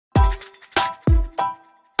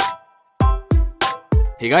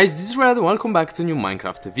Hey guys, this is Red, welcome back to a new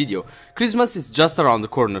Minecraft video. Christmas is just around the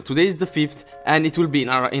corner. Today is the 5th and it will be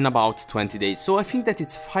in about 20 days. So I think that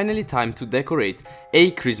it's finally time to decorate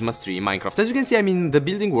a Christmas tree in Minecraft. As you can see, I'm in the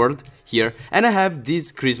building world here and I have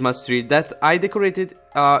this Christmas tree that I decorated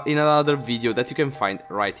in another video that you can find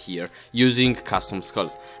right here using custom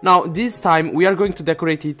skulls. Now this time we are going to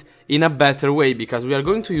decorate it in a better way because we are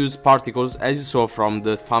going to use particles, as you saw from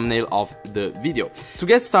the thumbnail of the video. To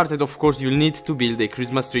get started, of course, you'll need to build a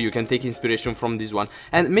Christmas tree. You can take inspiration from this one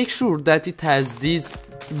and make sure that it has these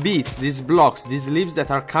beads, these blocks, these leaves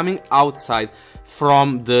that are coming outside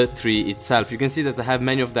from the tree itself. You can see that I have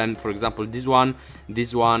many of them. For example, this one,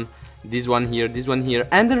 this one, this one here, this one here.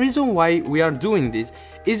 And the reason why we are doing this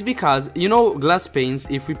is because, you know, glass panes,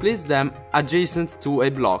 if we place them adjacent to a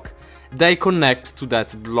block, they connect to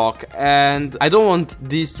that block, and I don't want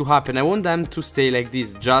this to happen. I want them to stay like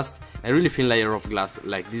this, just a really thin layer of glass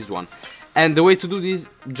like this one. And the way to do this,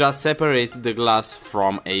 just separate the glass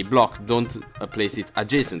from a block, don't place it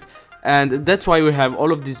adjacent. And that's why we have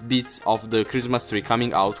all of these bits of the Christmas tree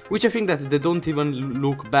coming out, which I think that they don't even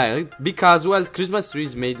look bad, because, well, Christmas tree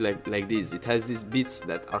is made like this. It has these bits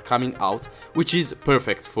that are coming out, which is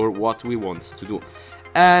perfect for what we want to do.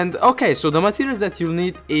 And okay, so the materials that you'll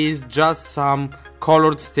need is just some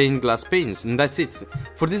colored stained glass paints, and that's it.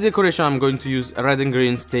 For this decoration I'm going to use red and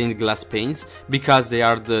green stained glass paints because they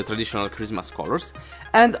are the traditional Christmas colors.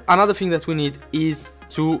 And another thing that we need is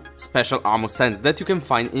two special ammo stands that you can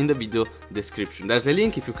find in the video description. There's a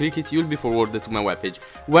link. If you click it, you'll be forwarded to my webpage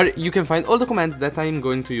where you can find all the commands that I'm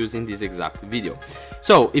going to use in this exact video.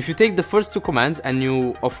 So if you take the first two commands and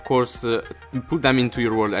you of course put them into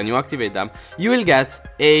your world and you activate them, you will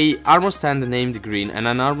get a armor stand named green and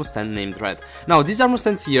an armor stand named red. Now these armor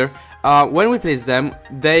stands here, when we place them,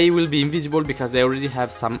 they will be invisible because they already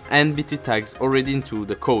have some NBT tags already into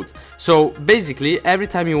the code. So basically, every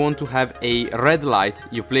time you want to have a red light,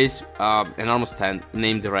 you place an armor stand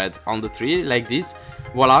named red on the tree, like this.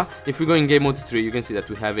 Voila! If we go in game mode 3, you can see that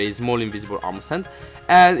we have a small invisible armor stand.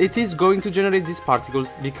 And it is going to generate these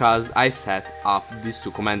particles because I set up these two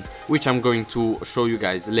commands, which I'm going to show you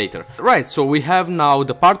guys later. Right, so we have now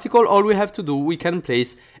the particle. All we have to do, we can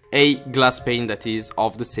place a glass pane that is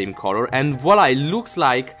of the same color, and voila, it looks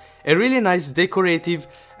like a really nice decorative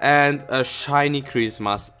and a shiny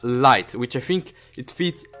Christmas light, which I think it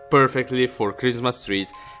fits perfectly for Christmas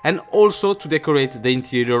trees and also to decorate the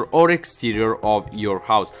interior or exterior of your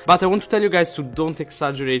house. But I want to tell you guys to don't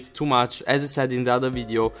exaggerate too much, as I said in the other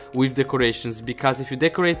video, with decorations, because if you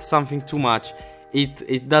decorate something too much,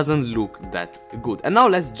 it doesn't look that good. And now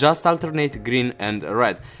let's just alternate green and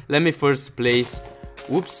red. Let me first place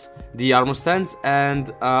the armor stands,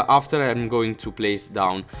 and after I'm going to place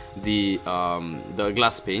down the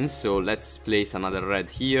glass panes. So let's place another red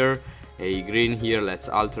here, a green here, let's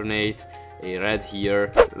alternate, a red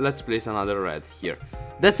here, let's place another red here.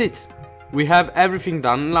 That's it, we have everything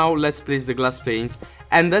done. Now let's place the glass panes,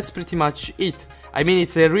 and that's pretty much it. I mean,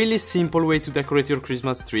 it's a really simple way to decorate your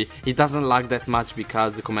Christmas tree. It doesn't lag that much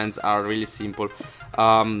because the commands are really simple,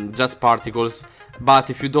 just particles.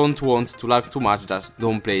 But if you don't want to lag too much, just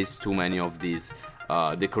don't place too many of these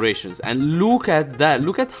decorations. And look at that,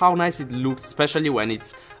 look at how nice it looks, especially when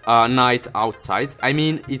it's night outside. I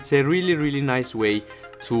mean, it's a really nice way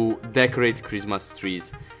to decorate Christmas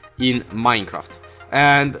trees in Minecraft.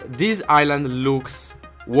 And this island looks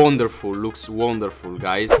wonderful,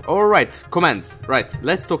 guys. Alright, commands. Right,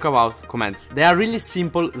 let's talk about commands. They are really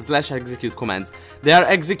simple /execute commands. They are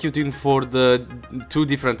executing for the two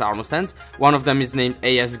different armor stands. One of them is named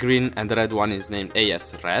AS green and the red one is named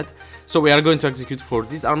AS red. So we are going to execute for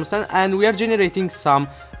this armor stand, and we are generating some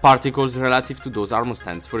particles relative to those armor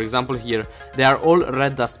stands. For example, here they are all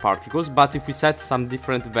red dust particles, but if we set some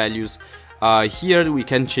different values here, we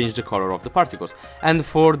can change the color of the particles. And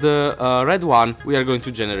for the red one, we are going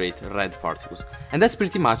to generate red particles. And that's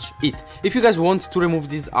pretty much it. If you guys want to remove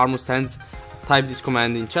these armor stands, type this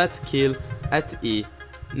command in chat: kill @e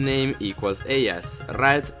name equals AS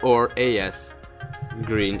red or AS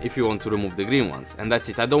green if you want to remove the green ones. And that's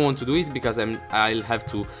it. I don't want to do it because I'll have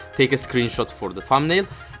to take a screenshot for the thumbnail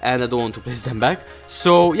and I don't want to place them back.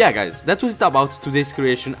 So yeah guys, that was it about today's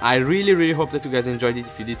creation. I really hope that you guys enjoyed it.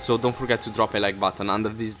 If you did so, don't forget to drop a like button under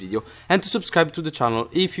this video and to subscribe to the channel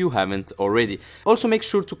if you haven't already. Also make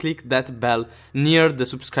sure to click that bell near the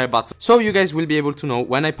subscribe button so you guys will be able to know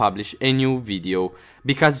when I publish a new video,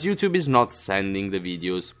 because YouTube is not sending the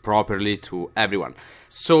videos properly to everyone.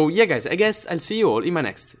 So yeah guys, I guess I'll see you all in my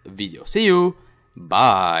next video. See you,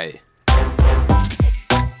 bye.